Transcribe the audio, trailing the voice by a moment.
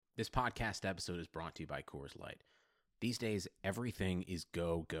This podcast episode is brought to you by Coors Light. These days, everything is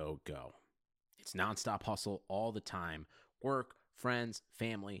go, go, go. It's nonstop hustle all the time. Work, friends,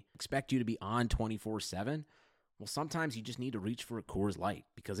 family expect you to be on 24/7. Well, sometimes you just need to reach for a Coors Light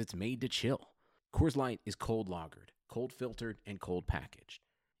because it's made to chill. Coors Light is cold lagered, cold filtered, and cold packaged.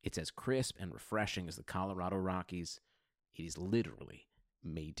 It's as crisp and refreshing as the Colorado Rockies. It is literally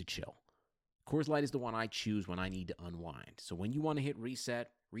made to chill. Coors Light is the one I choose when I need to unwind. So when you want to hit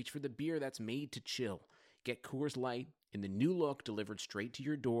reset, reach for the beer that's made to chill. Get Coors Light in the new look delivered straight to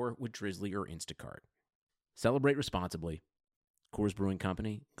your door with Drizzly or Instacart. Celebrate responsibly. Coors Brewing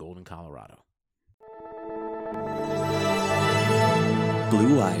Company, Golden, Colorado.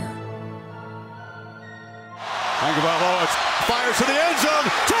 Blue Wire. Tagovailoa fires to the end zone.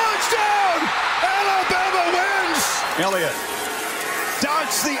 Touchdown! Alabama wins! Elliott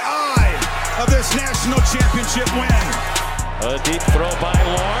dodged the eye of this national championship win. A deep throw by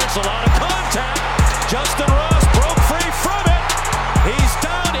Lawrence. A lot of contact. Justin Ross broke free from it. He's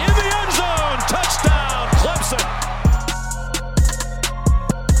down in the end zone. Touchdown, Clemson.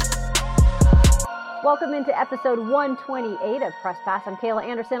 Welcome into episode 128 of Press Pass. I'm Kayla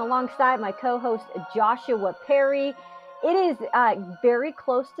Anderson alongside my co-host Joshua Perry. It is very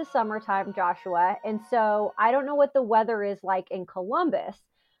close to summertime, Joshua, and so I don't know what the weather is like in Columbus,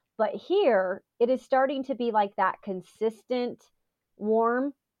 but here it is starting to be like that consistent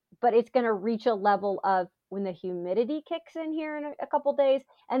warm, but it's going to reach a level of when the humidity kicks in here in a couple days,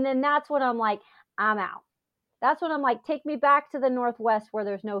 and then that's when I'm like, I'm out. That's when I'm like, take me back to the Northwest where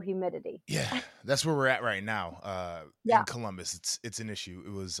there's no humidity. Yeah, that's where we're at right now. In Columbus, it's an issue.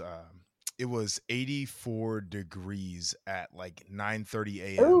 It was 84 degrees at like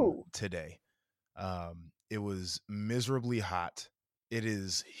 9:30 a.m. today. It was miserably hot. It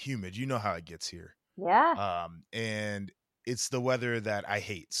is humid. You know how it gets here. Yeah. And it's the weather that I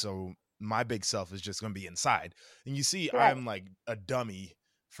hate. So my big self is just going to be inside. And you see, right. I'm like a dummy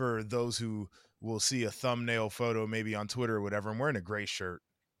for those who will see a thumbnail photo maybe on Twitter or whatever. I'm wearing a gray shirt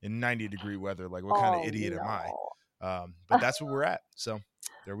in 90-degree weather. Like, what kind of idiot am I? But that's where we're at. So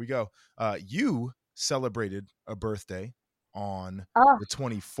there we go. You celebrated a birthday on the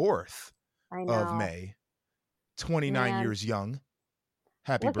 24th of May, 29 years young.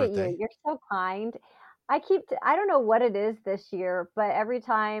 Happy birthday. At you. You're so kind. I don't know what it is this year, but every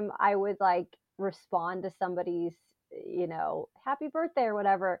time I would like respond to somebody's, happy birthday or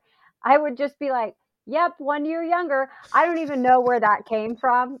whatever, I would just be like, yep, 1 year younger. I don't even know where that came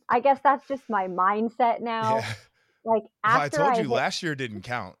from. I guess that's just my mindset now. Yeah. Like after I told you last year didn't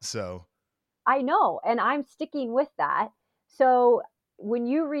count, so. I know, and I'm sticking with that. So when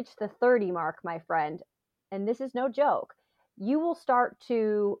you reach the 30 mark, my friend, and this is no joke, you will start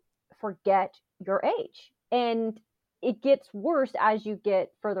to forget your age. And it gets worse as you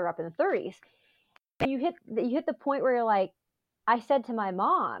get further up in the 30s. And you hit the point where you're like, I said to my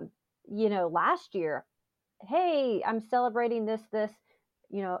mom, last year, hey, I'm celebrating this, and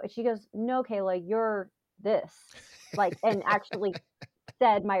she goes, no, Kayla, you're this, and actually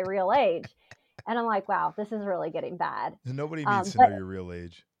said my real age. And I'm like, wow, this is really getting bad. Nobody needs to know your real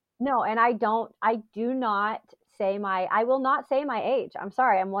age. No, and I will not say my age. I'm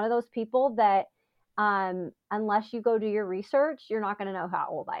sorry. I'm one of those people that, unless you go do your research, you're not going to know how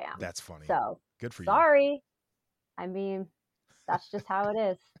old I am. That's funny. So good for you. Sorry. I mean, that's just how it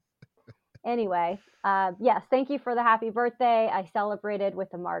is. Anyway, yes, thank you for the happy birthday. I celebrated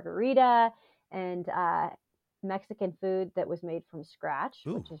with a margarita and Mexican food that was made from scratch,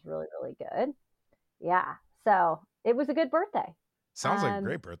 which is really, really good. Yeah, so it was a good birthday. Sounds like a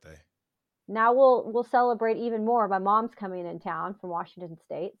great birthday. Now we'll celebrate even more. My mom's coming in town from Washington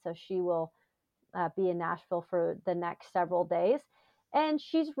State, so she will be in Nashville for the next several days, and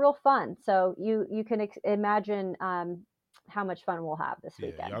she's real fun. So you can imagine how much fun we'll have this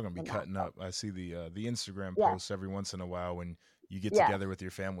weekend. Y'all gonna be cutting up. I see the Instagram posts every once in a while when you get together with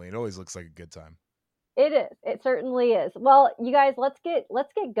your family. It always looks like a good time. It is. It certainly is. Well, you guys, let's get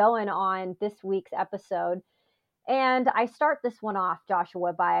going on this week's episode. And I start this one off,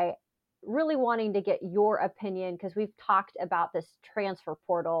 Joshua, by really wanting to get your opinion, because we've talked about this transfer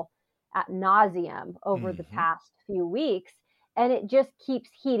portal ad nauseum over the past few weeks, and it just keeps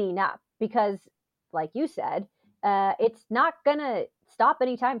heating up because, like you said, it's not going to stop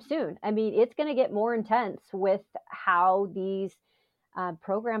anytime soon. I mean, it's going to get more intense with how these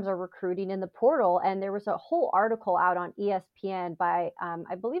programs are recruiting in the portal. And there was a whole article out on ESPN by,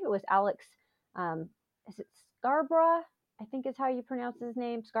 I believe it was Alex, is it Scarborough? I think is how you pronounce his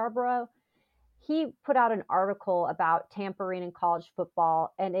name, Scarborough. He put out an article about tampering in college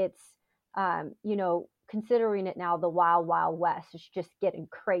football, and it's, considering it now the wild, wild west. It's just getting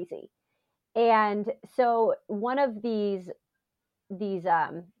crazy. And so one of these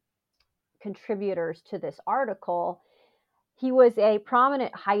contributors to this article, he was a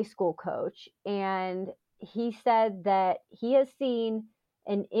prominent high school coach, and he said that he has seen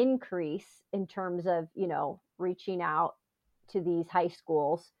an increase in terms of, reaching out to these high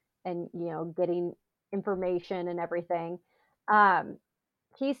schools and, getting information and everything.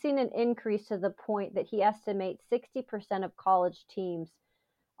 He's seen an increase to the point that he estimates 60% of college teams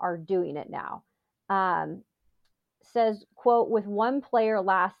are doing it now. Says, quote, with one player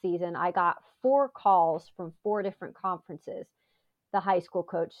last season, I got 4 calls from 4 different conferences. The high school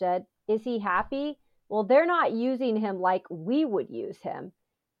coach said, is he happy? Well, they're not using him like we would use him.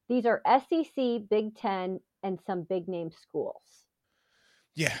 These are SEC, Big Ten, and some big name schools.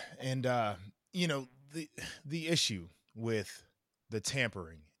 Yeah. And, the issue with the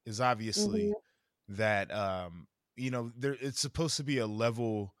tampering is obviously that, it's supposed to be a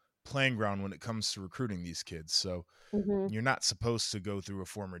level playing ground when it comes to recruiting these kids. So you're not supposed to go through a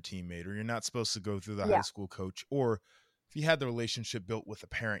former teammate, or you're not supposed to go through the high school coach, or if you had the relationship built with a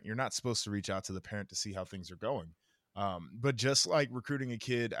parent, you're not supposed to reach out to the parent to see how things are going. But just like recruiting a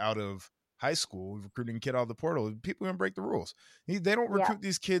kid out of high school, recruiting a kid out of the portal, people are going to break the rules. They don't recruit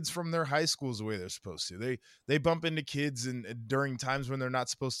these kids from their high schools the way they're supposed to. They bump into kids and during times when they're not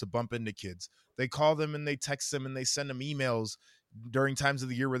supposed to bump into kids. They call them and they text them and they send them emails during times of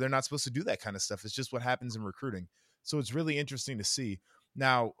the year where they're not supposed to do that kind of stuff. It's just what happens in recruiting. So it's really interesting to see.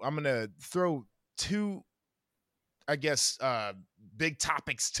 Now, I'm going to throw 2, I guess, big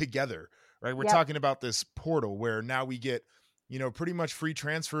topics together, right? We're talking about this portal where now we get, pretty much free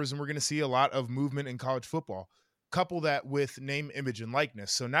transfers, and we're going to see a lot of movement in college football. Couple that with name, image, and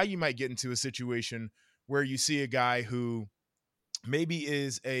likeness. So now you might get into a situation where you see a guy who maybe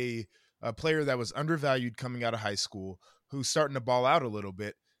is a player that was undervalued coming out of high school, who's starting to ball out a little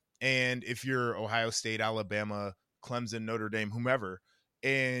bit. And if you're Ohio State, Alabama, Clemson, Notre Dame, whomever,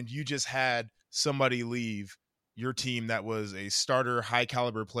 and you just had somebody leave your team that was a starter, high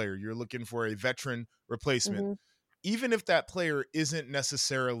caliber player, you're looking for a veteran replacement. Even if that player isn't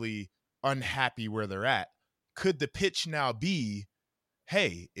necessarily unhappy where they're at, could the pitch now be,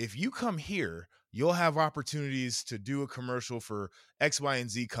 hey, if you come here, you'll have opportunities to do a commercial for X, Y,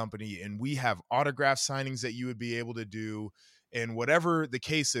 and Z company, and we have autograph signings that you would be able to do, and whatever the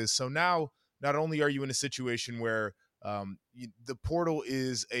case is. So now, not only are you in a situation where the portal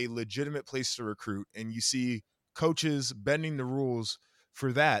is a legitimate place to recruit, and you see coaches bending the rules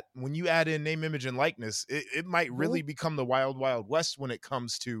for that, when you add in name, image, and likeness, it might really become the wild, wild west when it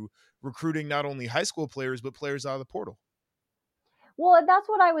comes to recruiting not only high school players, but players out of the portal. Well, that's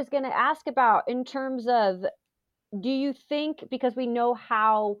what I was going to ask about in terms of, do you think, because we know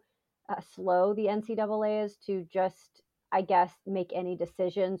how slow the NCAA is to just, I guess, make any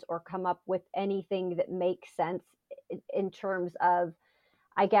decisions or come up with anything that makes sense in terms of,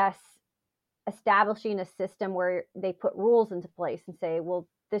 I guess, establishing a system where they put rules into place and say, well,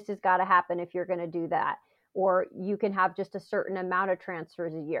 this has got to happen if you're going to do that, or you can have just a certain amount of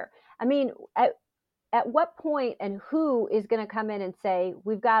transfers a year. I mean, at what point and who is going to come in and say,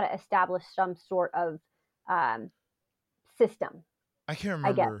 we've got to establish some sort of system? I can't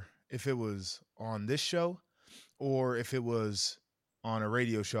remember if it was on this show or if it was on a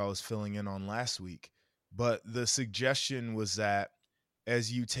radio show I was filling in on last week, but the suggestion was that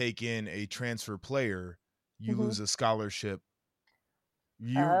as you take in a transfer player, you lose a scholarship. Do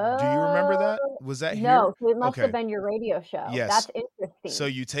you remember that? Was that here? No, so it must have been your radio show. Yes. That's interesting. So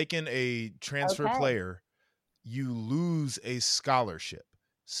you take in a transfer player, you lose a scholarship.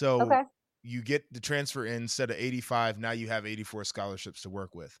 So you get the transfer in, instead of 85, now you have 84 scholarships to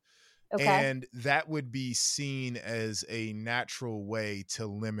work with. Okay. And that would be seen as a natural way to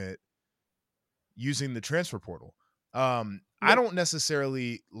limit using the transfer portal. I don't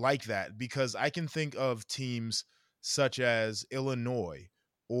necessarily like that, because I can think of teams such as Illinois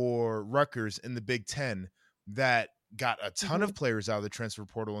or Rutgers in the Big Ten that got a ton of players out of the transfer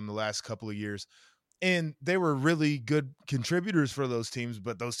portal in the last couple of years. And they were really good contributors for those teams,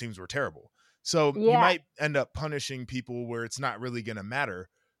 but those teams were terrible. So you might end up punishing people where it's not really going to matter.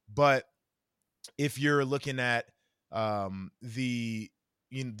 But if you're looking at the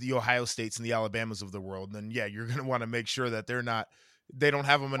Ohio States and the Alabamas of the world, then you're going to want to make sure that they don't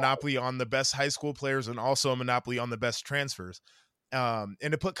have a monopoly on the best high school players and also a monopoly on the best transfers. And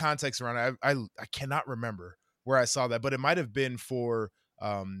to put context around it, I cannot remember where I saw that, but it might have been for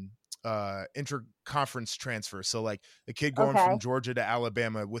interconference transfer. So like a kid going from Georgia to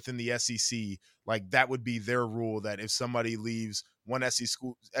Alabama within the SEC, like that would be their rule, that if somebody leaves one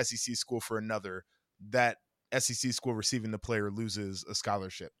SEC school for another, that SEC school receiving the player loses a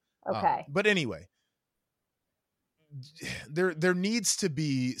scholarship. Okay. But anyway, there needs to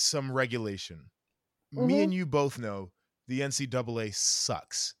be some regulation. Me and you both know the NCAA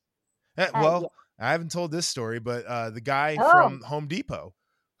sucks. Well, yeah. I haven't told this story, but the guy from Home Depot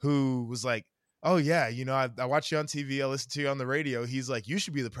who was like, oh, yeah, you know, I watch you on TV. I listen to you on the radio. He's like, you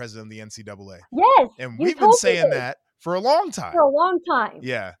should be the president of the NCAA. Yes. And we've been saying that for a long time. For a long time.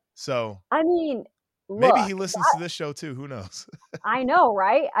 Yeah. So, I mean, maybe he listens to this show too. Who knows? I know,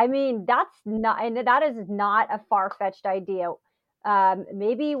 right? I mean, that is not a far-fetched idea.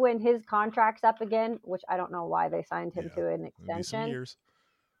 Maybe when his contract's up again, which I don't know why they signed him to an extension.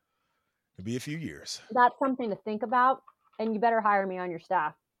 It'll be a few years. That's something to think about, and you better hire me on your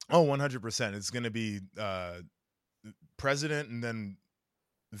staff. Oh, 100%. It's going to be president and then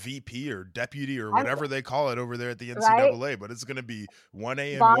VP or deputy or whatever they call it over there at the NCAA, right? But it's going to be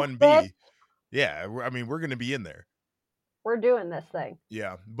 1A and 1B. Yeah, I mean, we're going to be in there. We're doing this thing.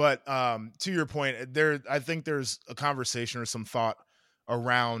 Yeah, but to your point, I think there's a conversation or some thought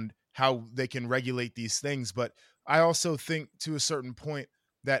around how they can regulate these things. But I also think to a certain point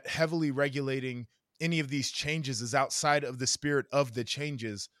that heavily regulating any of these changes is outside of the spirit of the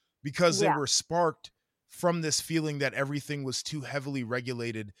changes, because they were sparked from this feeling that everything was too heavily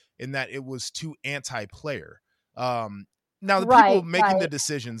regulated and that it was too anti-player. Now, the people making the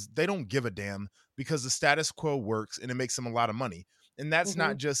decisions, they don't give a damn because the status quo works and it makes them a lot of money. And that's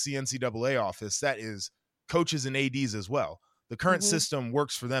not just the NCAA office. That is coaches and ADs as well. The current system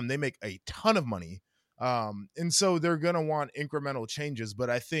works for them. They make a ton of money. And so they're going to want incremental changes. But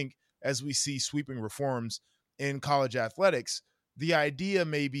I think as we see sweeping reforms in college athletics, the idea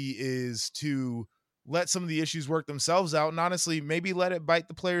maybe is to let some of the issues work themselves out, and honestly, maybe let it bite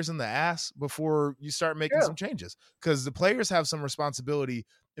the players in the ass before you start making some changes, because the players have some responsibility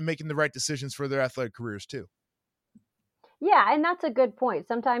in making the right decisions for their athletic careers too. Yeah, and that's a good point.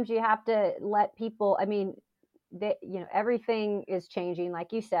 Sometimes you have to let people, I mean, everything is changing,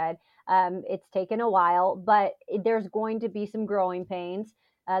 like you said. It's taken a while, but there's going to be some growing pains.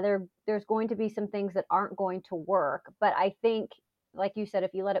 There's going to be some things that aren't going to work. But I think, like you said,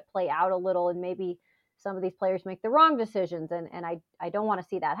 if you let it play out a little and maybe some of these players make the wrong decisions, and I don't want to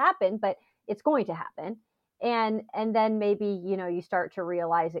see that happen, but it's going to happen. And then maybe, you start to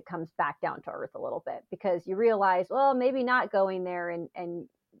realize it comes back down to earth a little bit, because you realize, well, maybe not going there and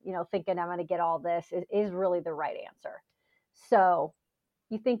thinking I'm going to get all this is really the right answer. So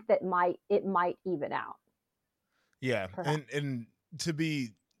you think that it might even out. Yeah. And to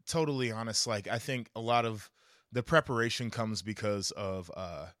be totally honest, like, I think a lot of the preparation comes because of,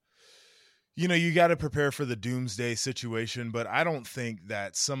 you got to prepare for the doomsday situation, but I don't think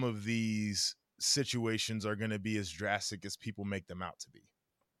that some of these situations are going to be as drastic as people make them out to be.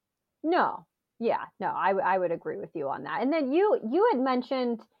 No. Yeah, no, I would agree with you on that. And then you had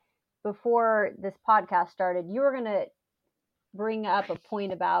mentioned before this podcast started, you were going to bring up a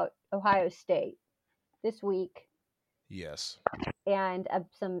point about Ohio State this week. Yes. And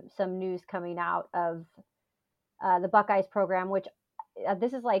some news coming out of the Buckeyes program, which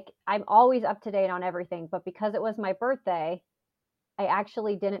this is like, I'm always up to date on everything, but because it was my birthday, I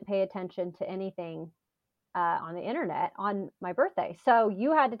actually didn't pay attention to anything on the internet on my birthday. So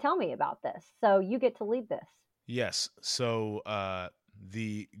you had to tell me about this. So you get to lead this. Yes. So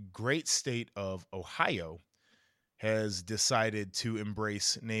the great state of Ohio has decided to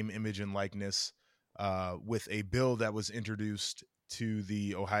embrace name, image, and likeness with a bill that was introduced to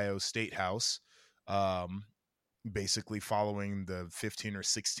the Ohio State House, basically following the 15 or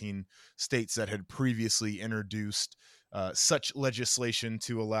 16 states that had previously introduced such legislation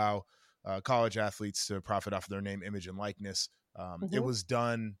to allow college athletes to profit off their name, image, and likeness. It was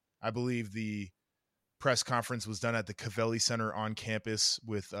done, I believe the press conference was done at the Covelli Center on campus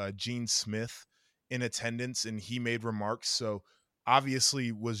with Gene Smith in attendance, and he made remarks. So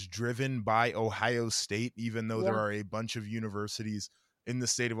obviously was driven by Ohio State, even though there are a bunch of universities in the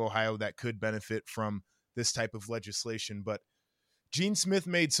state of Ohio that could benefit from this type of legislation. But Gene Smith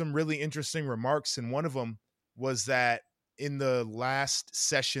made some really interesting remarks, and one of them was that in the last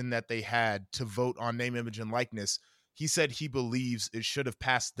session that they had to vote on name, image, and likeness, he said he believes it should have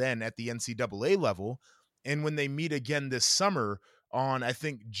passed then at the NCAA level. And when they meet again this summer on, I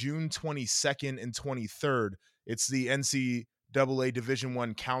think, June 22nd and 23rd, it's the NCAA Division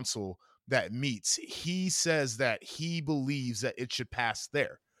I Council that meets. He says that he believes that it should pass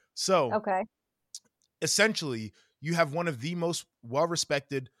there. So essentially, you have one of the most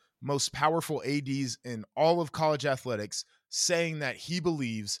well-respected, most powerful ADs in all of college athletics saying that he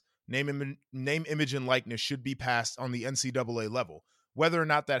believes name, image, and likeness should be passed on the NCAA level. Whether or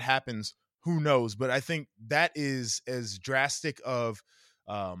not that happens who knows? But I think that is as drastic of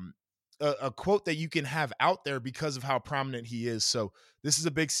a quote that you can have out there because of how prominent he is. So this is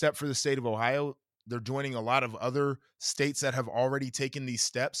a big step for the state of Ohio. They're joining a lot of other states that have already taken these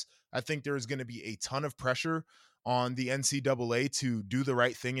steps. I think there is going to be a ton of pressure on the NCAA to do the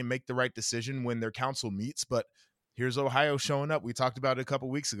right thing and make the right decision when their council meets. But here's Ohio showing up. We talked about it a couple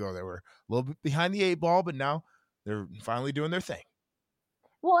of weeks ago. They were a little bit behind the 8 ball, but now they're finally doing their thing.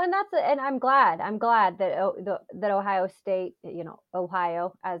 Well, and I'm glad that that Ohio State,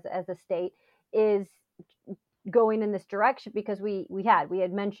 Ohio as a state is going in this direction, because we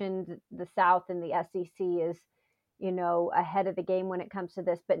had mentioned the South and the SEC is, ahead of the game when it comes to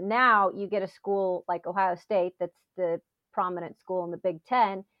this. But now you get a school like Ohio State, that's the prominent school in the Big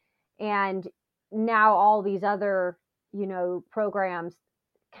Ten. And now all these other, programs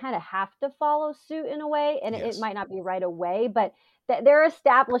kind of have to follow suit in a way. And Yes. it might not be right away, but they're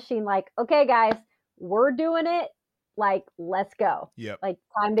establishing like, okay, guys, we're doing it. Like, let's go. Yep. Like,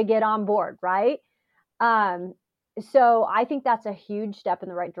 time to get on board. Right. So I think that's a huge step in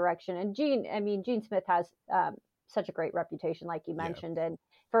the right direction. And Gene Smith has such a great reputation, like you mentioned. Yeah. And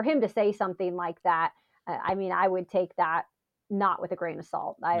for him to say something like that, I would take that not with a grain of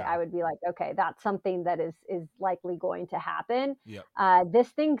salt. I would be like, okay, that's something that is likely going to happen. Yep. This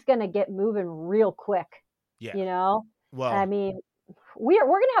thing's going to get moving real quick. Yeah. Well, we're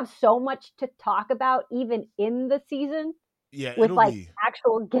going to have so much to talk about even in the season. Yeah, with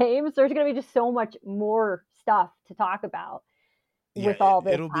actual games. There's going to be just so much more stuff to talk about with all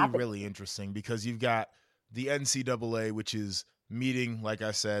this. It'll be really interesting because you've got the NCAA, which is meeting, like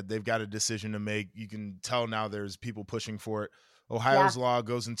I said, they've got a decision to make. You can tell now there's people pushing for it. Ohio's law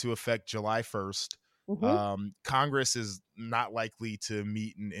goes into effect July 1st. Mm-hmm. Congress is not likely to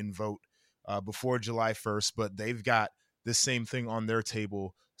meet and vote before July 1st, but they've got the same thing on their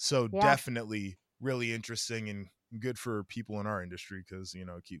table. So definitely really interesting and good for people in our industry because, it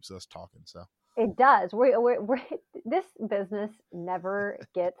keeps us talking. So it does. We're this business never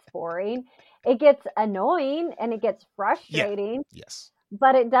gets boring. It gets annoying and it gets frustrating. Yeah. Yes.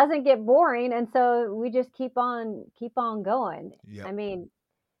 But it doesn't get boring. And so we just keep on going. Yep.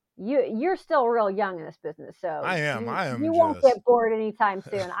 You're still real young in this business. So I am. You won't get bored anytime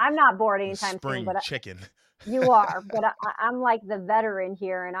soon. I'm not bored anytime soon. But chicken. You are. But I'm like the veteran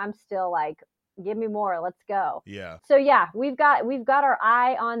here and I'm still like, give me more. Let's go. Yeah. So we've got our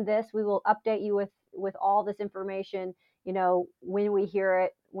eye on this. We will update you with all this information, when we hear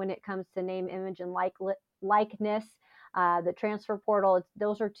it, when it comes to name, image, and likeness, the transfer portal.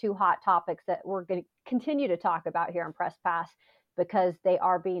 Those are two hot topics that we're going to continue to talk about here on Press Pass because they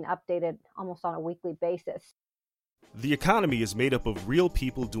are being updated almost on a weekly basis. The economy is made up of real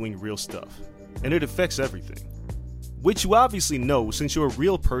people doing real stuff, and it affects everything. Which you obviously know since you're a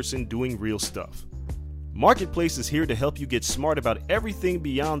real person doing real stuff. Marketplace is here to help you get smart about everything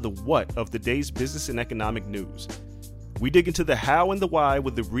beyond the what of the day's business and economic news. We dig into the how and the why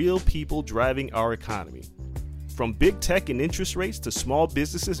with the real people driving our economy. From big tech and interest rates to small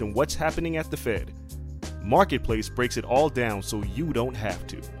businesses and what's happening at the Fed. Marketplace breaks it all down so you don't have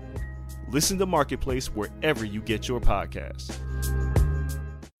to. Listen to Marketplace wherever you get your podcasts.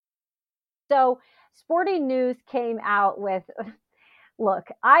 So, Sporting News came out with, look,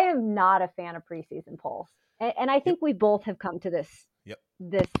 I am not a fan of preseason polls. And I think we both have come to this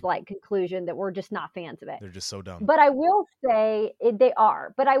conclusion that we're just not fans of it. They're just so dumb. But I will say they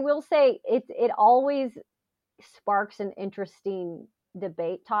are. But I will say it always sparks an interesting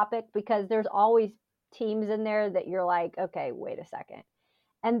debate topic because there's always teams in there that you're like, okay, wait a second.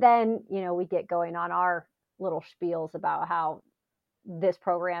 And then, we get going on our little spiels about how this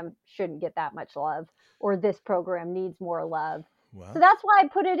program shouldn't get that much love or this program needs more love. Wow. So that's why I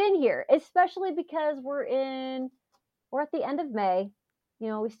put it in here, especially because we're at the end of May.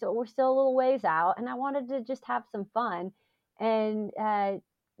 We're still a little ways out, and I wanted to just have some fun and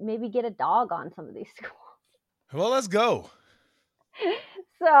maybe get a dog on some of these schools. Well, let's go.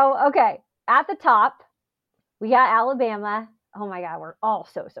 So, okay, at the top, we got Alabama. Oh my God, we're all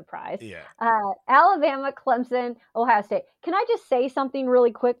so surprised. Yeah. Alabama, Clemson, Ohio State. Can I just say something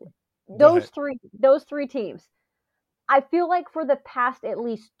really quick? Those three teams. I feel like for the past at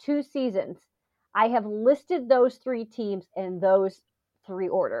least 2 seasons, I have listed those 3 teams in those 3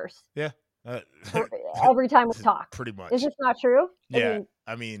 orders. Yeah. Every time we talk. Pretty much. Is this not true? Yeah.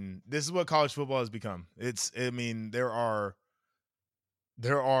 I mean, this is what college football has become. There are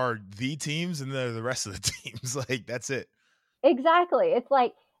the teams and there are the rest of the teams. Like, that's it. Exactly. It's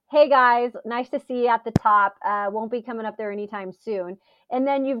like, hey guys, nice to see you at the top. Won't be coming up there anytime soon. And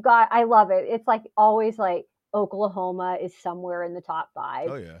then you've got, I love it. It's like always like Oklahoma is somewhere in the top 5.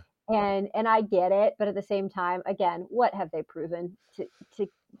 Oh yeah. And I get it, but at the same time, again, what have they proven to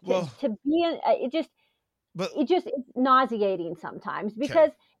be in? It's nauseating sometimes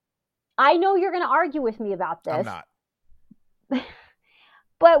because I know you're going to argue with me about this. I'm not.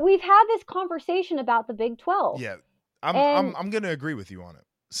 But we've had this conversation about the Big 12. Yeah, I'm going to agree with you on it.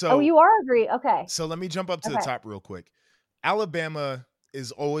 So, you are agree? Okay. So let me jump up to the top real quick. Alabama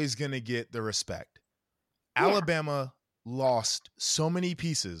is always going to get the respect. Yeah. Alabama lost so many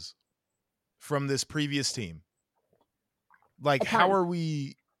pieces from this previous team. Like, how are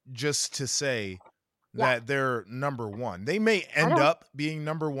we just to say that they're number one? They may end up being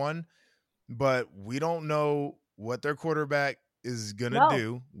number one, but we don't know what their quarterback is going to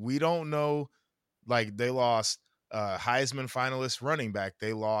do. We don't know. Like, they lost a Heisman finalist running back.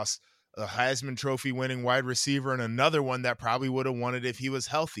 They lost a Heisman Trophy winning wide receiver and another one that probably would have won it if he was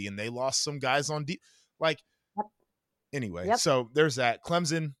healthy. And they lost some guys on deep. Anyway, so there's that.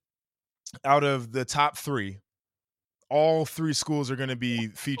 Clemson, out of the top three, all three schools are going to be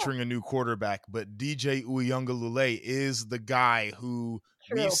featuring a new quarterback, but DJ Uiagalelei is the guy who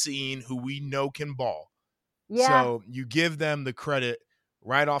we've seen, who we know can ball. Yeah. So you give them the credit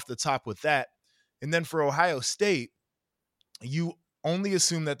right off the top with that. And then for Ohio State, you only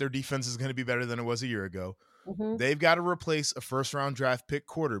assume that their defense is going to be better than it was a year ago. Mm-hmm. They've got to replace a first-round draft pick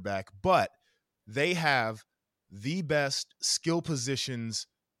quarterback, but they have the best skill positions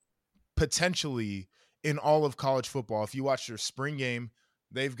potentially in all of college football. If you watch their spring game,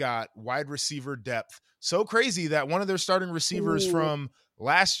 they've got wide receiver depth. So crazy that one of their starting receivers from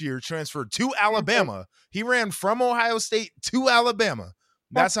last year transferred to Alabama. He ran from Ohio State to Alabama.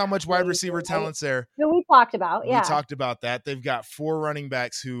 That's how much wide receiver talent's there. We talked about, We talked about that. They've got 4 running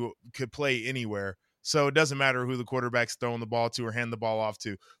backs who could play anywhere. So it doesn't matter who the quarterback's throwing the ball to or hand the ball off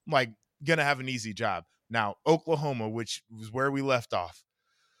to. Like, going to have an easy job. Now, Oklahoma, which was where we left off,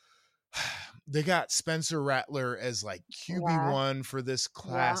 they got Spencer Rattler as like QB1 for this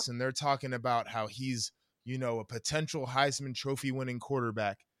class, and they're talking about how he's, a potential Heisman Trophy winning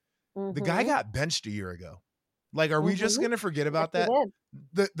quarterback. Mm-hmm. The guy got benched a year ago. Like, are we just going to forget about that?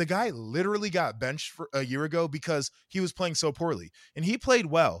 The guy literally got benched for a year ago because he was playing so poorly, and he played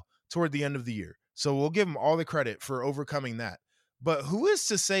well toward the end of the year. So we'll give him all the credit for overcoming that. But who is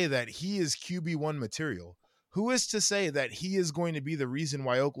to say that he is QB1 material? Who is to say that he is going to be the reason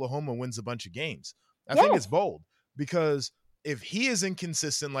why Oklahoma wins a bunch of games? I think it's bold, because if he is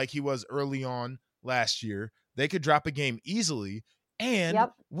inconsistent like he was early on last year, they could drop a game easily, and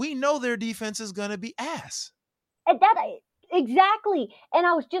we know their defense is going to be ass. And exactly. And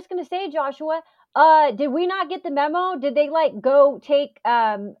I was just going to say, Joshua, did we not get the memo? Did they go take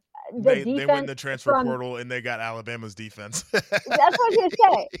defense? They went in the transfer portal and they got Alabama's defense. That's what I was going to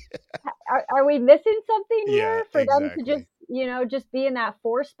say. Are we missing something here for them to just be in that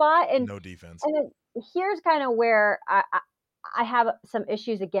 4 spot and no defense? And then here's kind of where I have some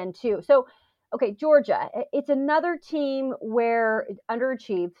issues again too. So, okay, Georgia, it's another team where it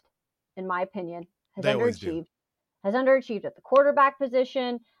underachieved, in my opinion, has underachieved at the quarterback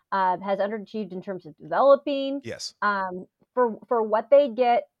position, has underachieved in terms of developing. Yes. For what they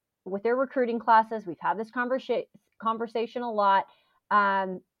get with their recruiting classes, we've had this conversation a lot.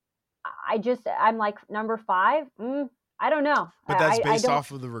 I'm like number 5. I don't know. But that's based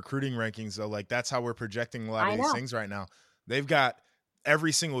off of the recruiting rankings, though. Like, that's how we're projecting a lot of these things right now. They've got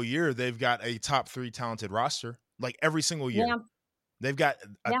every single year, they've got a top 3 talented roster. Like, every single year. Yeah. They've got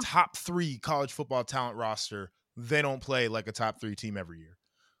a top 3 college football talent roster. They don't play like a top 3 team every year.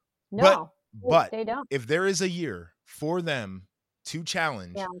 No, but they don't. If there is a year for them to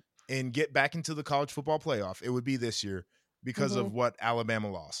challenge and get back into the college football playoff, it would be this year because of what Alabama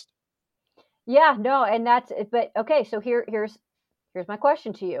lost. Yeah, no, and that's it. But okay, so here's my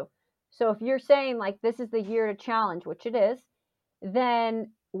question to you. So if you're saying like this is the year to challenge, which it is,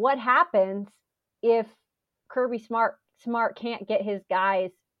 then what happens if Kirby Smart can't get his guys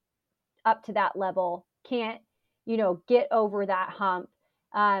up to that level, can't, get over that hump?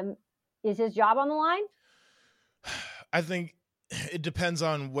 Is his job on the line? I think it depends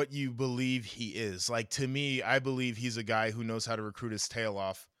on what you believe he is. Like, to me, I believe he's a guy who knows how to recruit his tail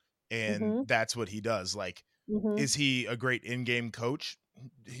off, and that's what he does. Like, is he a great in-game coach?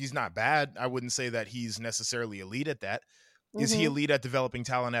 He's not bad. I wouldn't say that he's necessarily elite at that. Is he elite at developing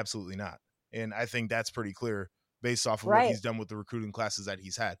talent? Absolutely not. And I think that's pretty clear based off of what he's done with the recruiting classes that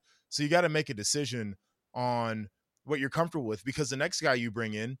he's had. So you got to make a decision on what you're comfortable with, because the next guy you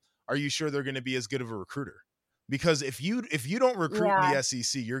bring in, are you sure they're going to be as good of a recruiter? Because if you don't recruit in the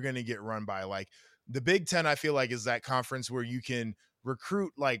SEC, you're going to get run by. Like, the Big Ten, I feel like, is that conference where you can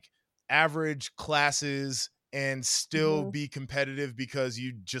recruit like average classes and still be competitive because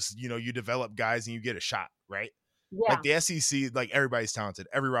you just, you develop guys and you get a shot, right? Yeah. Like the SEC, like everybody's talented.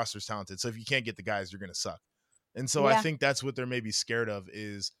 Every roster's talented. So if you can't get the guys, you're going to suck. And so I think that's what they're maybe scared of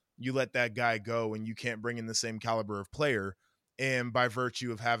is you let that guy go and you can't bring in the same caliber of player. And by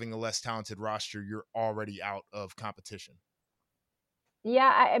virtue of having a less talented roster, you're already out of competition.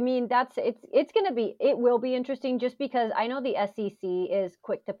 Yeah, I mean it will be interesting just because I know the SEC is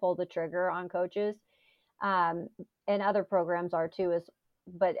quick to pull the trigger on coaches, and other programs are too.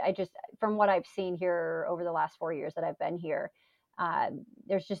 But I just, from what I've seen here over the last 4 years that I've been here,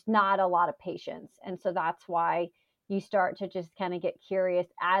 there's just not a lot of patience, and so that's why you start to just kind of get curious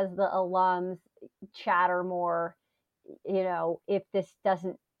as the alums chatter more. If this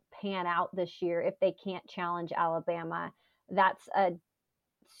doesn't pan out this year, if they can't challenge Alabama, that's a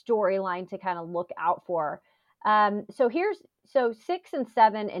storyline to kind of look out for. So 6 and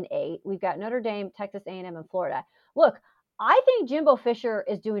 7 and 8, we've got Notre Dame, Texas A&M, and Florida. Look, I think Jimbo Fisher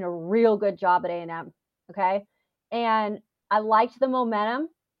is doing a real good job at A&M. Okay. And I liked the momentum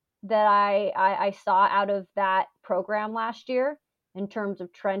that I saw out of that program last year in terms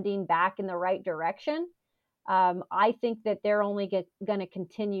of trending back in the right direction. I think that they're only going to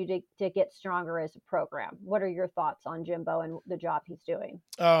continue to get stronger as a program. What are your thoughts on Jimbo and the job he's doing?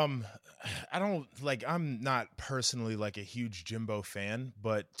 I'm not personally like a huge Jimbo fan,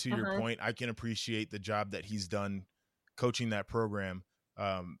 but to your point, I can appreciate the job that he's done coaching that program.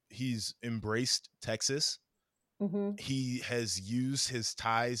 He's embraced Texas. He has used his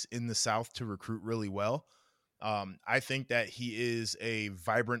ties in the South to recruit really well. I think that he is a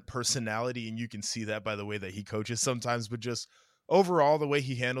vibrant personality, and you can see that by the way that he coaches sometimes, but just overall the way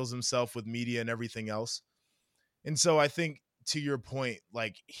he handles himself with media and everything else. And so I think, to your point,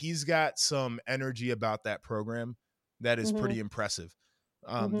 like he's got some energy about that program that is pretty impressive.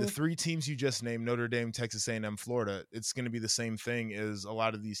 The 3 teams you just named, Notre Dame, Texas A&M, Florida, it's going to be the same thing as a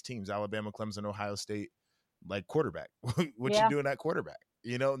lot of these teams, Alabama, Clemson, Ohio State, like quarterback. What you doing at quarterback?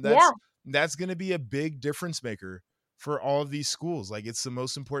 That's going to be a big difference maker for all of these schools. Like it's the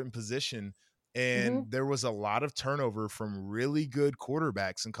most important position. And there was a lot of turnover from really good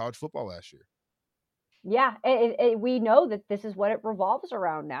quarterbacks in college football last year. Yeah. We know that this is what it revolves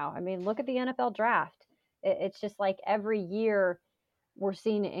around now. I mean, look at the NFL draft. It's just like every year we're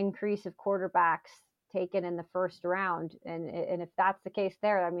seeing an increase of quarterbacks taken in the first round. And if that's the case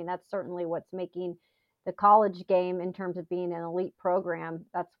there, I mean, that's certainly what's making the college game in terms of being an elite program.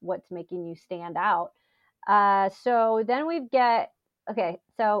 That's what's making you stand out. So then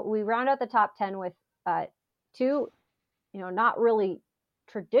so we round out the top 10 with 2, not really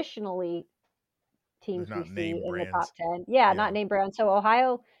traditionally teams we see in the top 10. Yeah, not name brand. So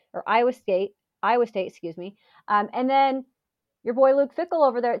Iowa State, excuse me. And then your boy Luke Fickell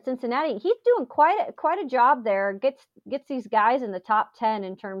over there at Cincinnati, he's doing quite a job there. Gets these guys in the top 10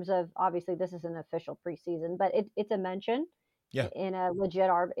 in terms of, obviously this is an official preseason, but it's a mention in a legit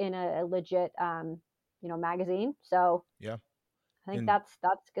magazine. So yeah, I think that's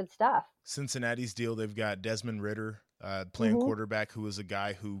good stuff. Cincinnati's deal, they've got Desmond Ridder playing quarterback, who was a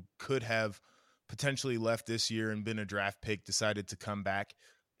guy who could have potentially left this year and been a draft pick, decided to come back,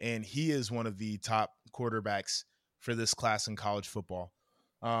 and he is one of the top quarterbacks for this class in college football.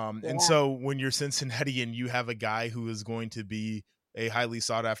 And so when you're Cincinnati and you have a guy who is going to be a highly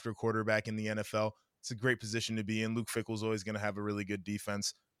sought after quarterback in the NFL, it's a great position to be in. Luke Fickell's always going to have a really good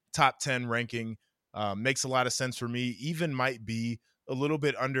defense. Top 10 ranking makes a lot of sense for me. Even might be a little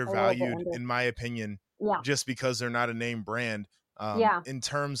bit undervalued in my opinion, just because they're not a name brand. In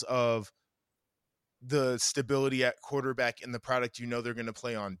terms of the stability at quarterback and the product they're going to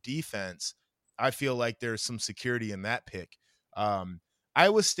play on defense, I feel like there's some security in that pick.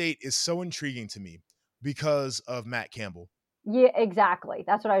 Iowa State is so intriguing to me because of Matt Campbell. Yeah, exactly.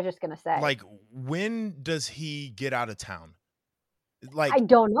 That's what I was just going to say. Like, when does he get out of town? Like, I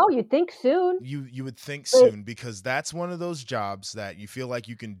don't know. You'd think soon. You would think soon, because that's one of those jobs that you feel like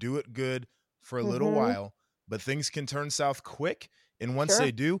you can do it good for a little while, but things can turn south quick. And once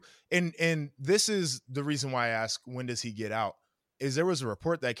they do, and this is the reason why I ask, when does he get out, is there was a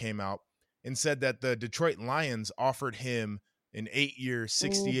report that came out and said that the Detroit Lions offered him an 8-year,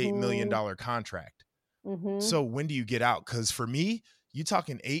 $68 million contract. So when do you get out? Because for me, you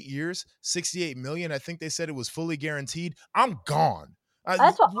talking 8 years, $68 million. I think they said it was fully guaranteed. I'm gone.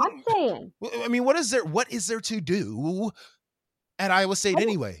 That's what I'm saying. I mean, what is there to do at Iowa State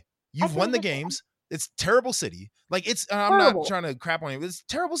anyway? You've won the games. It's terrible city. Like, I'm not trying to crap on you. It's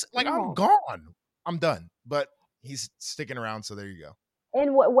terrible. Like, I'm gone. I'm done. But he's sticking around. So there you go.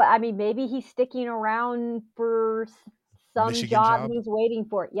 And what I mean, maybe he's sticking around for some Michigan job job? he's waiting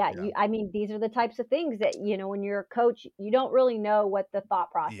for. Yeah. I mean, these are the types of things that, when you're a coach, you don't really know what the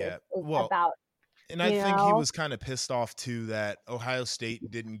thought process is about. And I think he was kind of pissed off too that Ohio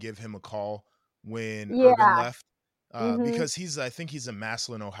State didn't give him a call when Urban left, because I think he's a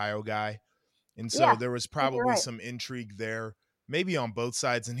Massillon, Ohio guy. And so there was probably some intrigue there, maybe on both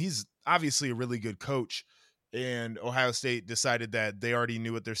sides. And he's obviously a really good coach. And Ohio State decided that they already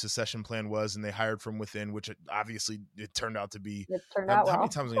knew what their succession plan was, and they hired from within, which it turned out to be. It turned out well. How many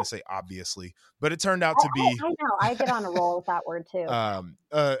times am I going to say obviously? But it turned out to be. I know. I get on a roll with that word too.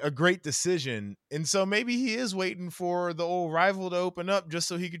 A great decision. And so maybe he is waiting for the old rival to open up just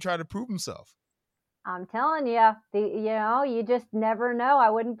so he could try to prove himself. I'm telling you, you just never know. I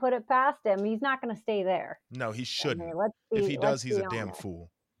wouldn't put it past him. He's not going to stay there. No, he shouldn't. If he does, he's a damn fool.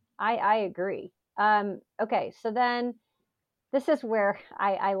 I agree. Okay, so then this is where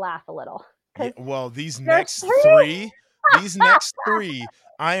I laugh a little. Well, these next three,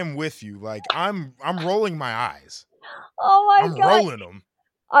 I am with you. Like I'm rolling my eyes. Oh my God. I'm rolling them.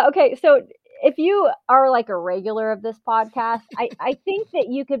 Okay, so if you are like a regular of this podcast, I think that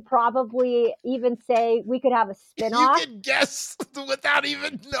you could probably even say we could have a spinoff. You could guess without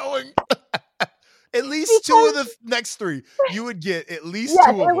even knowing. At least two of the next three. You would get at least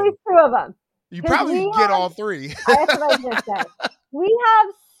two of them. At least two of them. You probably get all three. That's what I was going to say. We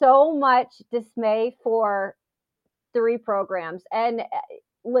have so much dismay for three programs. And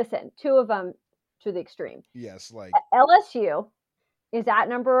listen, two of them to the extreme. Yes, like LSU is at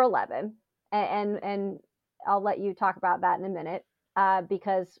number 11. And I'll let you talk about that in a minute.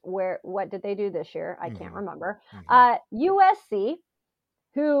 Because what did they do this year? I can't remember. USC,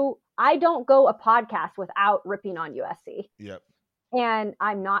 who I don't go a podcast without ripping on USC. Yep. And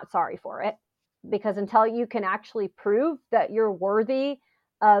I'm not sorry for it, because until you can actually prove that you're worthy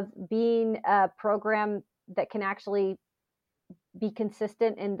of being a program that can actually be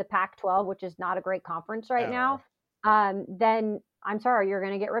consistent in the Pac-12, which is not a great conference right now, then I'm sorry, you're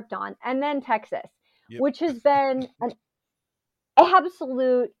going to get ripped on. And then Texas, which has been an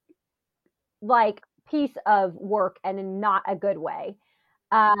absolute piece of work, and in not a good way.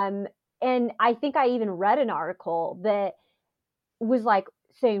 And I think I even read an article that was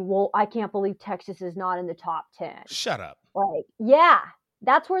saying, well, I can't believe Texas is not in the top 10. Shut up.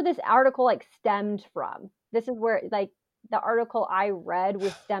 That's where this article stemmed from. This is where the article I read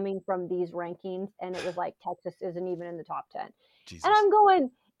was stemming from these rankings, and it was Texas isn't even in the top 10. Jesus. And I'm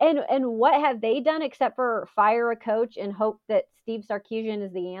going, and what have they done except for fire a coach and hope that Steve Sarkisian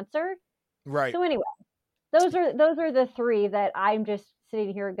is the answer? Right. So anyway, those are the three that I'm just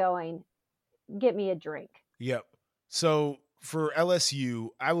sitting here going, get me a drink. Yep. So for LSU,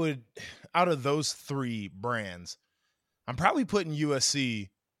 I would, out of those three brands, I'm probably putting USC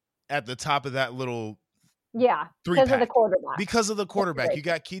at the top of that little because of the quarterback. Because of the quarterback. You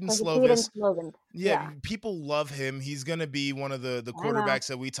got Keaton Slovis. People love him. He's going to be one of the quarterbacks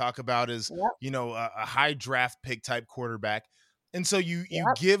that we talk about as, a high draft pick type quarterback. And so you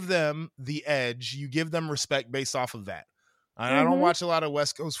give them the edge. You give them respect based off of that. And I don't watch a lot of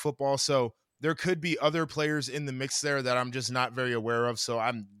West Coast football, so there could be other players in the mix there that I'm just not very aware of. So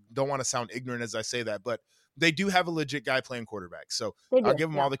I don't want to sound ignorant as I say that, but they do have a legit guy playing quarterback. So I'll give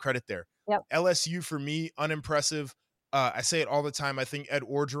them all the credit there. Yep. LSU for me, unimpressive. I say it all the time. I think Ed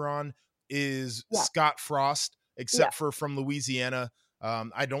Orgeron is Scott Frost, except for from Louisiana.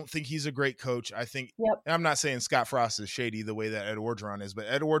 I don't think he's a great coach. I think, and I'm not saying Scott Frost is shady the way that Ed Orgeron is, but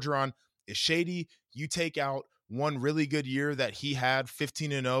Ed Orgeron is shady. You take out one really good year that he had,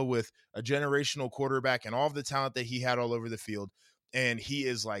 15-0 with a generational quarterback and all of the talent that he had all over the field. And he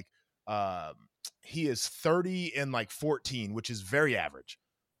is he is 30 and 14, which is very average.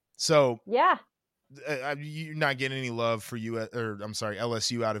 So you're not getting any love for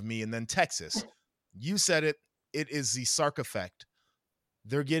LSU out of me. And then Texas, you said it is the Sark effect.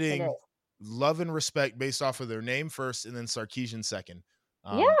 They're getting love and respect based off of their name first and then Sarkisian second.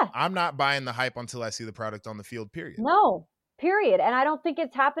 I'm not buying the hype until I see the product on the field, period. No, period. And I don't think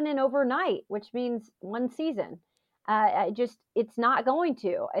it's happening overnight, which means one season. It's not going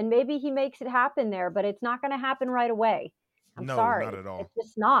to. And maybe he makes it happen there, but it's not going to happen right away. I'm sorry. Not at all. It's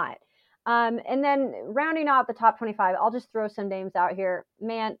just not. And then rounding out the top 25, I'll just throw some names out here.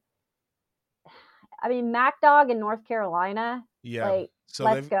 Man, I mean, Mac Dog in North Carolina. Yeah. So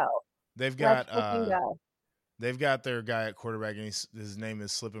let's go. They've got go. They've got their guy at quarterback, and his name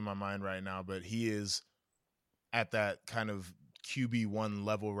is slipping my mind right now, but he is at that kind of QB1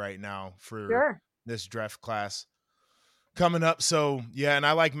 level right now for this draft class coming up. So yeah, and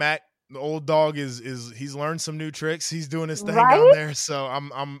I like Mac. The old dog he's learned some new tricks. He's doing his thing down there, so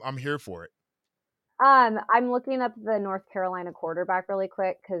I'm here for it. I'm looking up the North Carolina quarterback really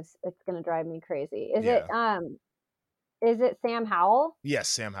quick because it's going to drive me crazy. Is it Sam Howell? Yes,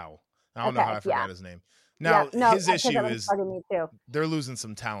 Sam Howell. I don't know how I forgot his name. Yeah, Now, his issue that was is bugging me too. they're losing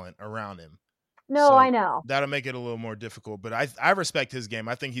some talent around him. No, So I know. that'll make it a little more difficult, but I respect his game.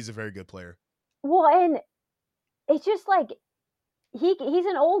 I think he's a very good player. Well, and it's just like he's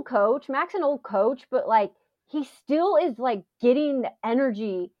an old coach. Mac's an old coach, but like he still is like getting the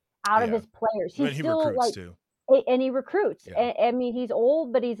energy out of his players. He's he still recruits like, too. And he recruits. Yeah. I mean, he's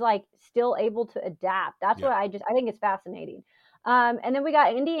old, but he's like still able to adapt. That's what I think it's fascinating. And then we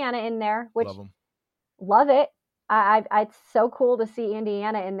got Indiana in there, which love it. It's so cool to see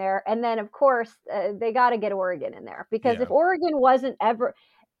Indiana in there. And then of course they got to get Oregon in there because if Oregon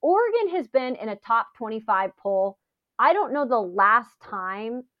has been in a top 25 poll. I don't know the last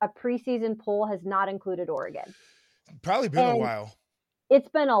time a preseason poll has not included Oregon. Probably been a while. It's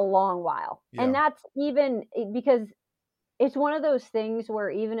been a long while. Yeah. And that's even because it's one of those things where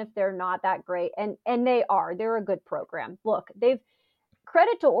even if they're not that great, and they're a good program. Look,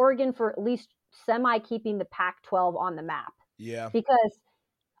 credit to Oregon for at least semi keeping the Pac-12 on the map. Yeah. Because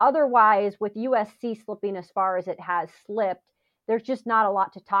otherwise, with USC slipping as far as it has slipped, there's just not a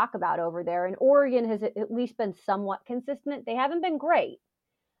lot to talk about over there. And Oregon has at least been somewhat consistent. They haven't been great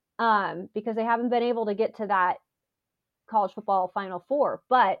because they haven't been able to get to that college football Final Four,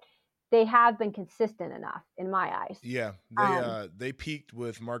 but they have been consistent enough in my eyes. Yeah, they peaked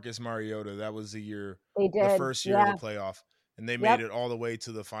with Marcus Mariota. That was the first year of the playoff, and they made it all the way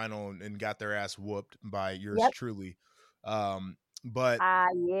to the final and got their ass whooped by yours truly. But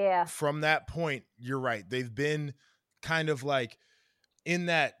from that point, you're right. They've been kind of like in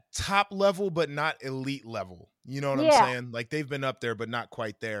that top level, but not elite level. You know what I'm saying? Like they've been up there, but not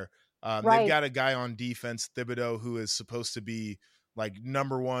quite there. They've got a guy on defense, Thibodeau, who is supposed to be like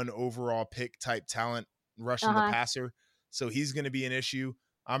number 1 overall pick type talent, rushing the passer. So he's going to be an issue.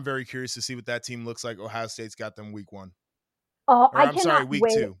 I'm very curious to see what that team looks like. Ohio State's got them week 1. Oh, week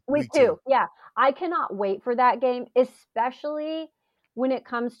 2. Week 2. Yeah. I cannot wait for that game, especially when it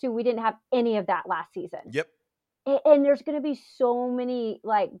comes to, we didn't have any of that last season. Yep. And there's going to be so many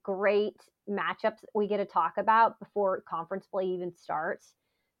like great matchups we get to talk about before conference play even starts.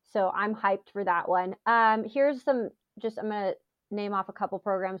 So I'm hyped for that one. Here's I'm going to name off a couple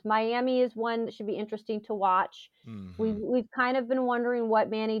programs. Miami is one that should be interesting to watch. Mm-hmm. We've kind of been wondering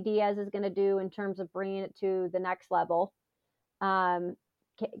what Manny Diaz is going to do in terms of bringing it to the next level. Can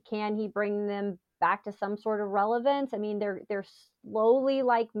he bring them back to some sort of relevance? I mean, they're slowly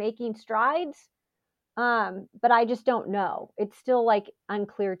like making strides. But I just don't know. It's still like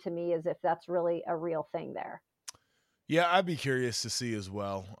unclear to me as if that's really a real thing there. Yeah, I'd be curious to see as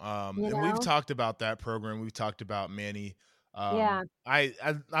well. And we've talked about that program. We've talked about Manny. I'm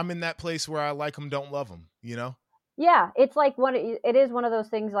in that place where I like him, don't love him, you know? Yeah, it's like it is one of those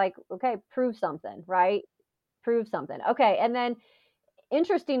things like, okay, prove something, right? Prove something. Okay, and then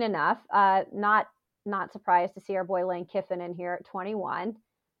interesting enough, not surprised to see our boy Lane Kiffin in here at 21.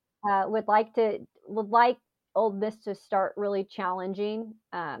 Would like Ole Miss to start really challenging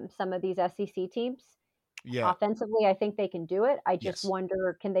some of these SEC teams. Yeah. Offensively, I think they can do it. I just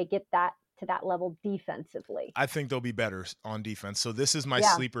wonder, can they get that to that level defensively? I think they'll be better on defense. So this is my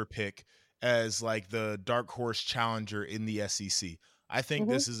sleeper pick as like the dark horse challenger in the SEC. I think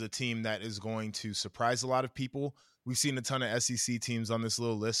this is a team that is going to surprise a lot of people. We've seen a ton of SEC teams on this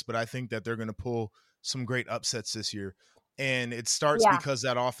little list, but I think that they're going to pull some great upsets this year. And it starts because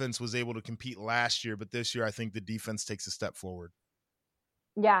that offense was able to compete last year, but this year I think the defense takes a step forward.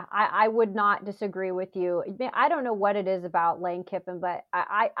 Yeah, I would not disagree with you. I don't know what it is about Lane Kiffin, but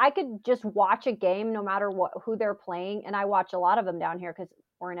I could just watch a game no matter who they're playing, and I watch a lot of them down here because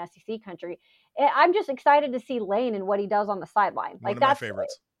we're in SEC country. I'm just excited to see Lane and what he does on the sideline. One of my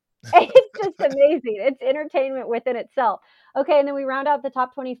favorites. It's just amazing. It's entertainment within itself. Okay, and then we round out the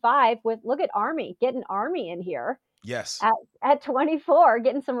top 25 with, look at Army, getting Army in here. Yes. At 24,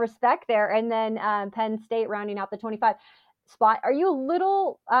 getting some respect there. And then Penn State rounding out the 25 spot. Are you a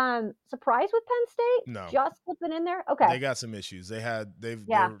little surprised with Penn State? No. Just slipping in there? Okay. They got some issues.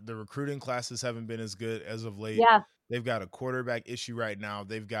 The recruiting classes haven't been as good as of late. Yeah. They've got a quarterback issue right now.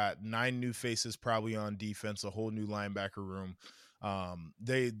 They've got 9 new faces probably on defense, a whole new linebacker room.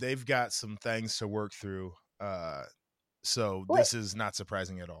 They've got some things to work through. So this is not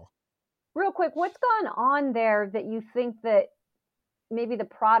surprising at all. Real quick, what's gone on there that you think that maybe the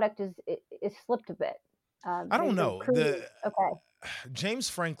product is slipped a bit? I don't know. James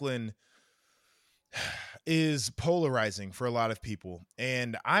Franklin is polarizing for a lot of people,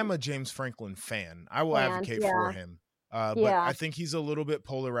 and I'm a James Franklin fan. I will advocate for him, but I think he's a little bit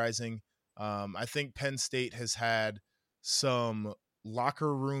polarizing. I think Penn State has had some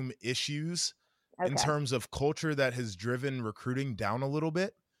locker room issues in terms of culture that has driven recruiting down a little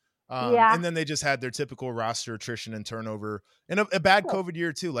bit. And then they just had their typical roster attrition and turnover and a bad COVID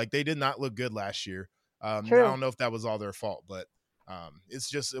year too. Like they did not look good last year. I don't know if that was all their fault, but it's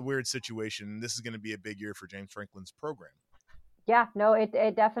just a weird situation. This is going to be a big year for James Franklin's program. Yeah, no,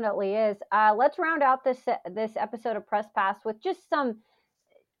 it definitely is. Let's round out this episode of Press Pass with just some.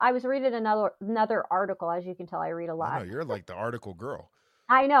 I was reading another article. As you can tell, I read a lot. I know, you're like the article girl.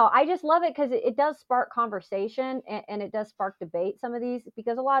 I know. I just love it because it does spark conversation and it does spark debate, some of these,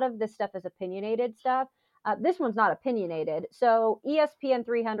 because a lot of this stuff is opinionated stuff. This one's not opinionated. So ESPN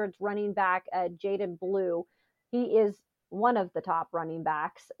 300's running back, Jaden Blue, he is one of the top running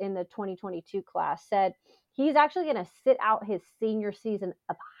backs in the 2022 class, said he's actually going to sit out his senior season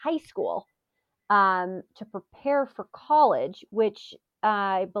of high school to prepare for college, which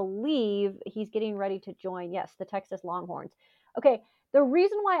I believe he's getting ready to join, yes, the Texas Longhorns. Okay, the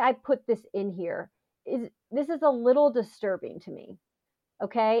reason why I put this in here is this is a little disturbing to me.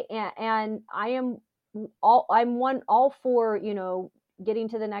 Okay, and I'm all for, you know, getting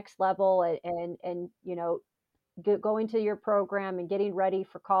to the next level and you know, going to your program and getting ready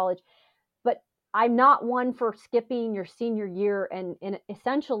for college, but I'm not one for skipping your senior year and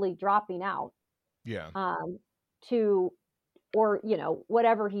essentially dropping out. Yeah. Or, you know,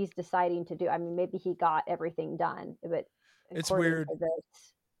 whatever he's deciding to do. I mean, maybe he got everything done, but it's weird.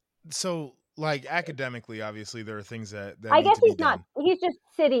 So, like, academically, obviously, there are things that I guess he's not. He's just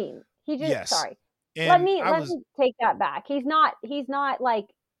sitting. He just sorry. And let me take that back. He's not like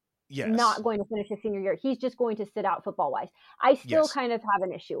not going to finish his senior year. He's just going to sit out football wise. I still kind of have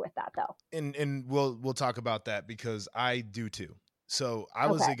an issue with that though. And we'll talk about that because I do too. So I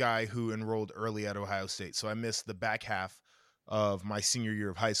was a guy who enrolled early at Ohio State. So I missed the back half of my senior year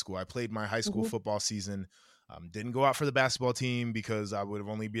of high school. I played my high school football season. Didn't go out for the basketball team because I would have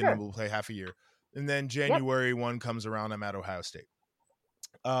only been able to play half a year. And then January 1 comes around, I'm at Ohio State.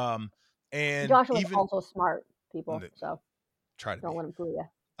 And Joshua was also smart, people. So don't let him fool you.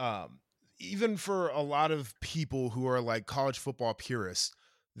 Even for a lot of people who are like college football purists,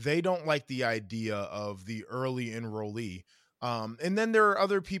 they don't like the idea of the early enrollee. And then there are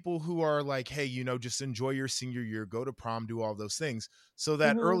other people who are like, hey, you know, just enjoy your senior year, go to prom, do all those things. So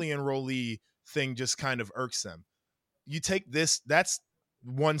that early enrollee thing just kind of irks them. You take this, that's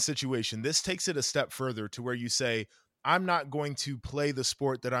one situation. This takes it a step further to where you say, I'm not going to play the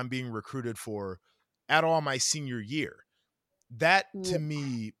sport that I'm being recruited for at all my senior year. That to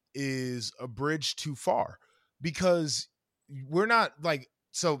me is a bridge too far because we're not like,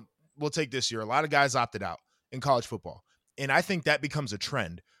 so we'll take this year. A lot of guys opted out in college football. And I think that becomes a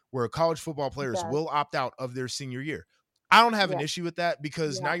trend where college football players will opt out of their senior year. I don't have an issue with that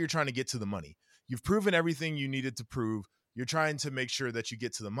because now you're trying to get to the money. You've proven everything you needed to prove. You're trying to make sure that you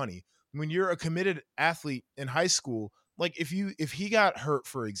get to the money. When you're a committed athlete in high school, like if he got hurt,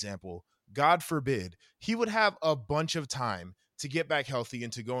 for example, God forbid, he would have a bunch of time to get back healthy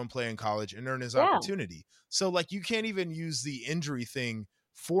and to go and play in college and earn his opportunity. So like you can't even use the injury thing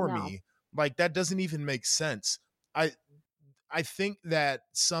for me. Like that doesn't even make sense. I think that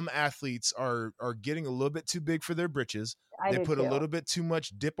some athletes are getting a little bit too big for their britches. They put a little bit too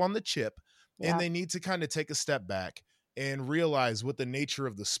much dip on the chip and they need to kind of take a step back and realize what the nature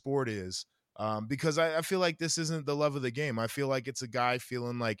of the sport is. Because I feel like this isn't the love of the game. I feel like it's a guy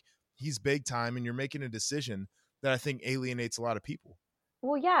feeling like he's big time and you're making a decision that I think alienates a lot of people.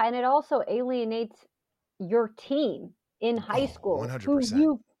 Well, yeah. And it also alienates your team in high school.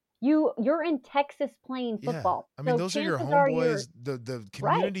 100%. You're in Texas playing football. Yeah. I mean, so those are your homeboys, the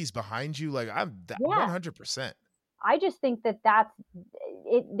communities behind you. Like 100%. I just think that's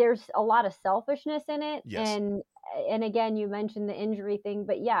it. There's a lot of selfishness in it. Yes. And again, you mentioned the injury thing,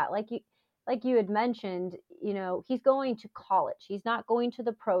 but yeah, like you had mentioned, you know, he's going to college. He's not going to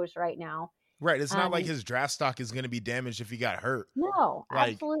the pros right now. Right. It's not like his draft stock is going to be damaged if he got hurt. No,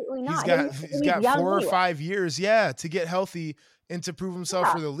 like, absolutely not. He's got 4 or 5 years, to get healthy and to prove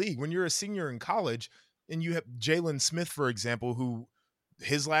himself for the league. When you're a senior in college and you have Jalen Smith, for example, who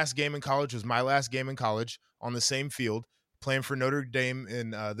his last game in college was my last game in college on the same field, playing for Notre Dame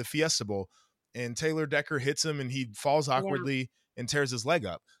in the Fiesta Bowl. And Taylor Decker hits him and he falls awkwardly and tears his leg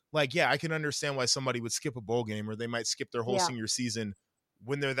up. Like, I can understand why somebody would skip a bowl game or they might skip their whole senior season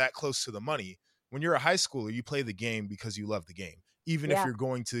when they're that close to the money. When you're a high schooler, you play the game because you love the game, even if you're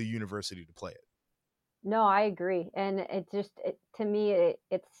going to the university to play it. No, I agree. And to me,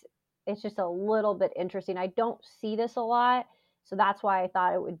 it's just a little bit interesting. I don't see this a lot. So that's why I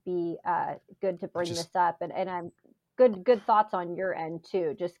thought it would be good to bring this up. And I'm Good thoughts on your end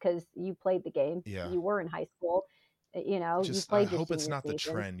too, just because you played the game. Yeah. You were in high school. You know, you I played your hope it's senior not the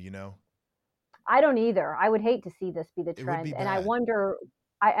season. trend, you know? I don't either. I would hate to see this be the It would be trend. And I bad. wonder,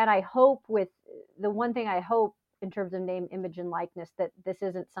 I hope with the one thing I hope in terms of name, image, and likeness, that this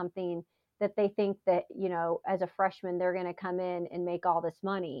isn't something that they think that, you know, as a freshman, they're going to come in and make all this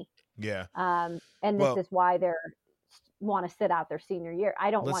money. Yeah. And Well, this is why they're want to sit out their senior year. I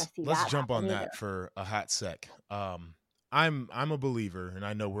don't want to see that. Let's jump on happen that either. for a hot sec. I'm a believer, and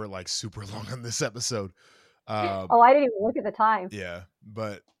I know we're like super long on this episode. Oh, I didn't even look at the time. Yeah,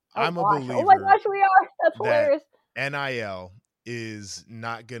 but Oh, I'm gosh. a believer. Oh my gosh, we are. That's hilarious. NIL is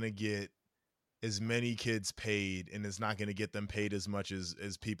not going to get as many kids paid, and is not going to get them paid as much as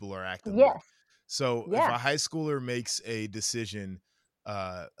people are acting. Yes. Like. So Yeah. if a high schooler makes a decision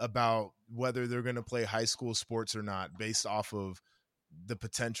about whether they're going to play high school sports or not based off of the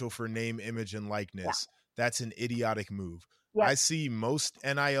potential for name, image, and likeness, that's an idiotic move. Yep. I see most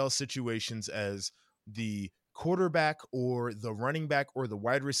NIL situations as the quarterback or the running back or the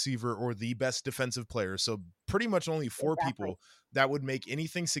wide receiver or the best defensive player. So pretty much only four people that would make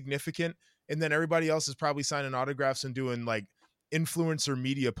anything significant. And then everybody else is probably signing autographs and doing like influencer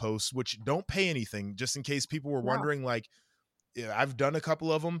media posts, which don't pay anything, just in case people were wondering, like, yeah, I've done a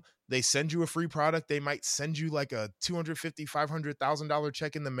couple of them. They send you a free product. They might send you like a $250,000, $500,000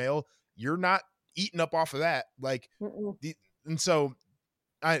 check in the mail. You're not eating up off of that. Like, and so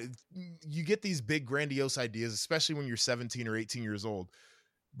you get these big grandiose ideas, especially when you're 17 or 18 years old.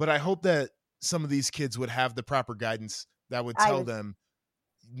 But I hope that some of these kids would have the proper guidance that would tell them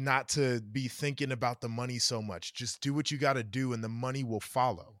not to be thinking about the money so much. Just do what you got to do and the money will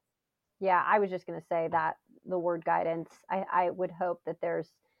follow. Yeah, I was just going to say that the word guidance, I would hope that there's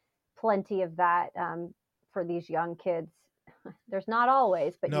plenty of that for these young kids. There's not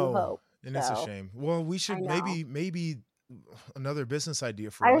always, but you hope. And it's a shame. Well, we should maybe another business idea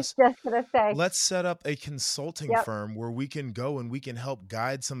for us. I was just going to say, let's set up a consulting firm where we can go and we can help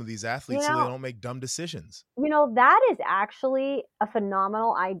guide some of these athletes so they don't make dumb decisions. You know, that is actually a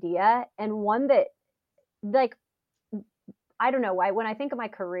phenomenal idea, and one that, like, I don't know why, when I think of my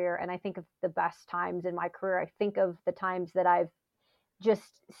career and I think of the best times in my career, I think of the times that I've just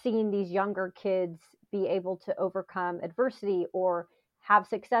seen these younger kids be able to overcome adversity or have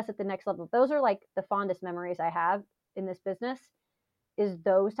success at the next level. Those are like the fondest memories I have in this business, is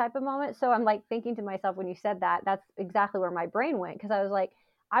those type of moments. So I'm like thinking to myself, when you said that, that's exactly where my brain went. Cause I was like,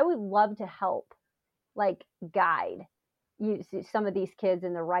 I would love to help, like, guide you see some of these kids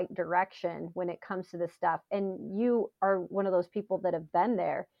in the right direction when it comes to this stuff. And you are one of those people that have been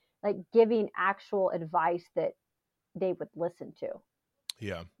there, like giving actual advice that they would listen to.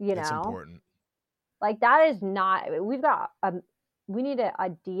 Yeah. You it's know, important. Like, that is not, we need an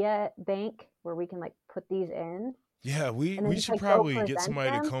idea bank where we can like put these in. Yeah, we should probably get somebody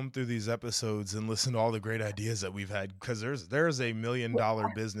to comb through these episodes and listen to all the great ideas that we've had, because there's $1 million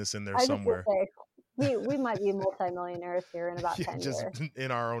business in there somewhere. We might be multimillionaires here in about 10 just years.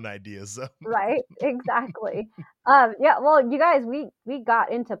 In our own ideas. So. Right, exactly. Yeah, well, you guys, we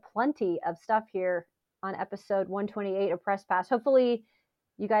got into plenty of stuff here on episode 128 of Press Pass. Hopefully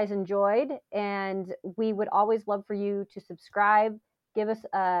you guys enjoyed, and we would always love for you to subscribe, give us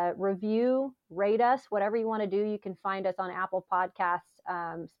a review, rate us, whatever you want to do. You can find us on Apple Podcasts,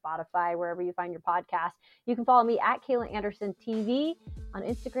 Spotify, wherever you find your podcast. You can follow me at Kayla Anderson TV on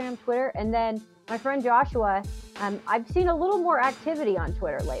Instagram, Twitter, and then my friend Joshua. I've seen a little more activity on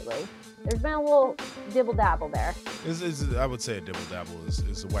Twitter lately. There's been a little dibble dabble there. I would say a dibble dabble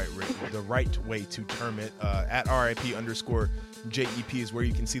is the right way to term it. At RIP_JEP is where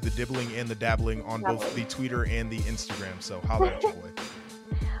you can see the dibbling and the dabbling on both the Twitter and the Instagram. So holla at your boy.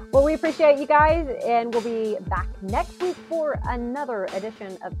 Well, we appreciate you guys, and we'll be back next week for another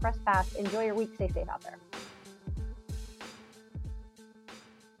edition of Press Pass. Enjoy your week. Stay safe out there.